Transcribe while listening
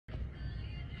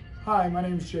Hi, my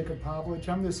name is Jacob Pavlich.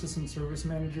 I'm the Assistant Service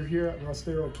Manager here at Russ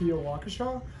Darrow, Kia of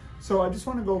Waukesha. So I just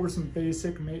want to go over some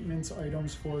basic maintenance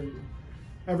items for you.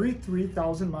 Every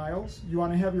 3,000 miles, you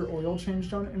want to have your oil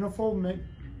change done and a full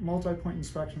multi-point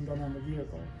inspection done on the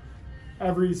vehicle.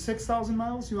 Every 6,000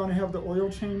 miles, you want to have the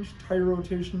oil change, tire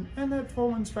rotation, and that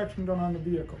full inspection done on the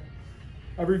vehicle.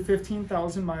 Every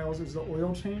 15,000 miles is the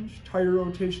oil change, tire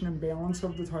rotation and balance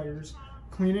of the tires,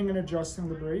 cleaning and adjusting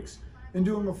the brakes, and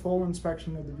doing a full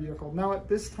inspection of the vehicle. Now at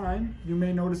this time, you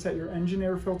may notice that your engine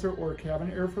air filter or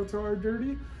cabin air filter are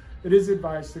dirty. It is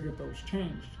advised to get those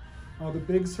changed. Now the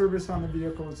big service on the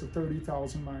vehicle is a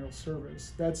 30,000 mile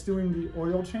service. That's doing the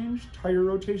oil change, tire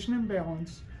rotation and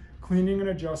balance, cleaning and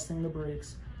adjusting the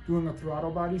brakes, doing a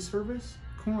throttle body service,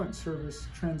 coolant service,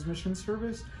 transmission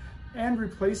service, and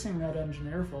replacing that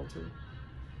engine air filter.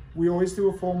 We always do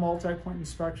a full multi-point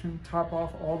inspection, top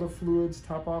off all the fluids,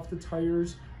 top off the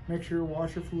tires, make sure your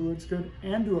washer fluid's good,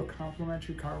 and do a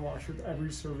complimentary car wash with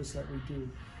every service that we do.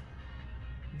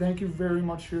 Thank you very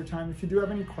much for your time. If you do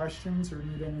have any questions or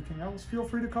need anything else, feel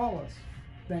free to call us.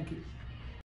 Thank you.